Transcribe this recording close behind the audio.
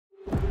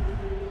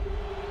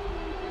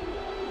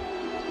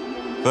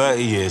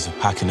30 years of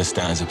packing the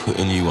stands and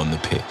putting you on the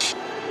pitch.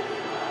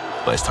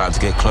 But it's time to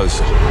get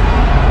closer.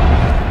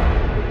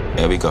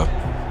 There we go.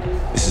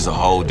 This is a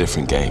whole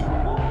different game.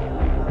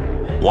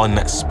 One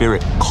that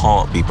spirit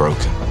can't be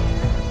broken.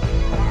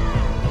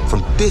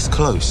 From this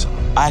close,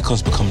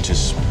 icons become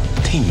just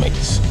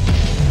teammates.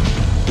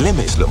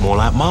 Limits look more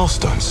like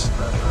milestones.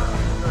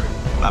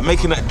 Like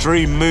making that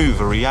dream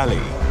move a reality.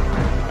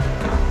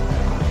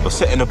 Or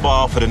setting the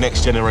bar for the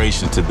next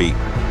generation to beat.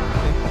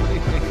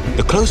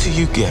 The closer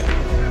you get,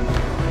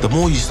 the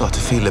more you start to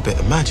feel a bit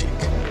of magic.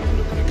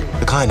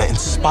 The kind that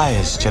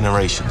inspires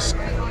generations,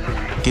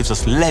 gives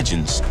us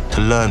legends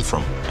to learn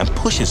from, and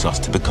pushes us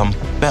to become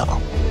better.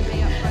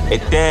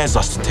 It dares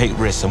us to take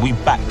risks, and we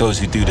back those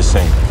who do the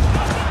same.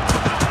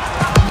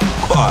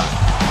 Quiet,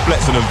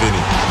 Flexen and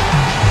Vinny.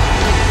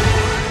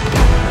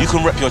 You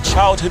can rep your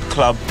childhood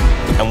club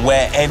and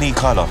wear any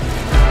colour.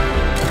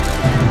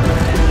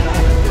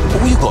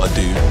 All you gotta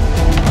do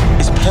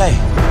is play.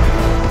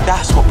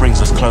 That's what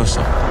brings us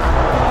closer.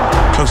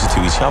 Closer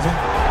to each other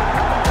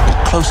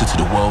and closer to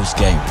the world's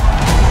game.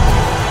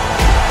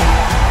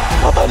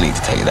 I don't need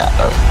to tell you that,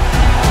 though.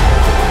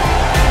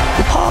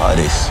 You're part of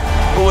this.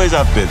 Always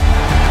have been.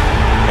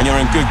 And you're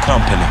in good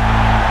company.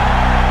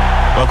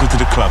 Welcome to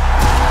the club.